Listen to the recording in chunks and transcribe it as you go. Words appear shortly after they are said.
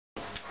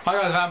Hi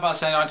guys,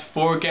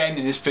 VampireSlayer94 again.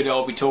 In this video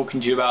I'll be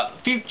talking to you about the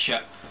future.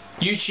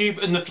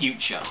 YouTube and the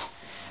future.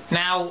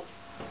 Now,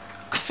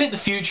 I think the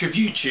future of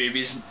YouTube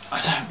is,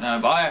 I don't know,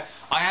 but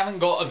I haven't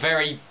got a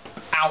very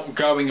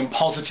outgoing and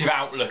positive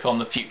outlook on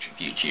the future of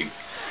YouTube.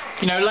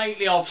 You know,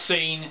 lately I've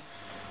seen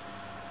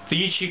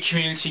the YouTube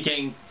community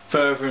getting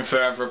further and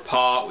further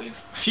apart, with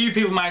a few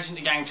people managing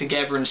to gang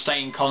together and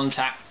stay in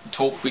contact and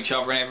talk to each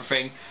other and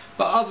everything,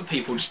 but other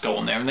people just go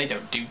on there and they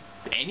don't do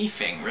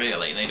anything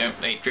really.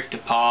 They drift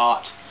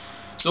apart.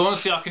 So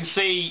honestly, I can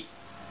see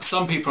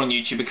some people on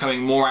YouTube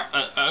becoming more,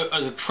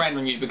 as a trend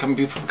on YouTube,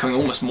 people becoming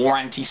almost more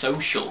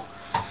antisocial,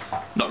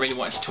 not really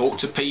wanting to talk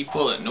to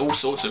people and all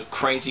sorts of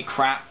crazy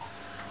crap.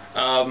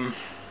 There'll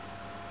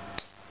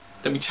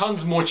be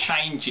tons more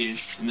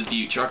changes in the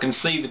future. I can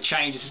see the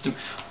change system.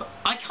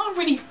 I can't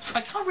really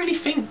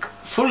think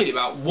fully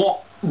about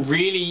what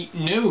really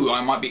new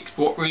might be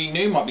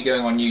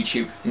going on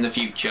YouTube in the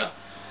future.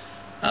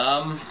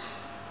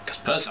 Because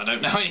personally, I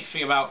don't know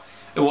anything about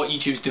what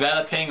YouTube's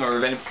developing,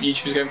 or if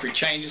YouTube's going through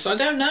changes. So I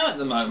don't know at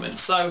the moment.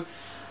 So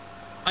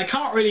I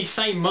can't really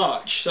say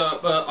much.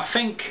 But I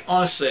think,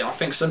 honestly,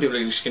 some people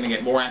are just going to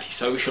get more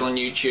antisocial on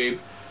YouTube,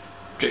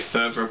 drift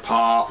further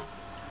apart.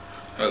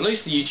 At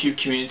least the YouTube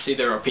community,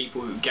 there are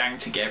people who gang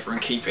together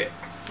and keep it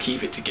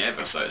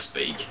together, so to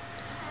speak.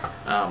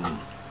 But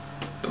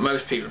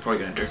most people are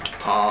probably going to drift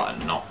apart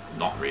and not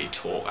really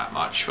talk that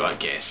much, I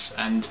guess.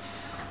 And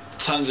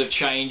tons of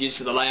changes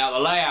to the layout. The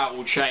layout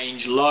will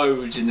change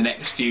loads in the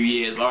next few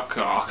years, I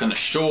can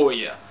assure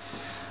you.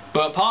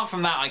 But apart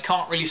from that, I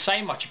can't really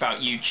say much about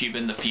YouTube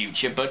in the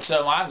future. But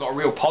I haven't got a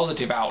real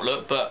positive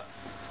outlook. But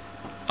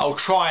I'll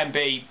try and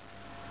be,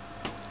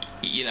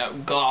 you know,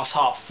 glass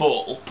half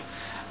full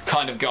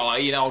kind of guy.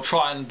 You know, I'll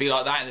try and be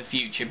like that in the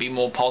future, be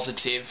more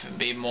positive and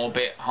be more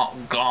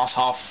glass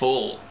half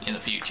full in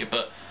the future.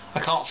 But I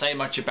can't say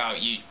much about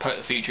the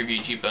future of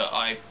YouTube, but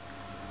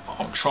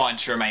I'm trying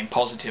to remain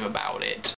positive about it.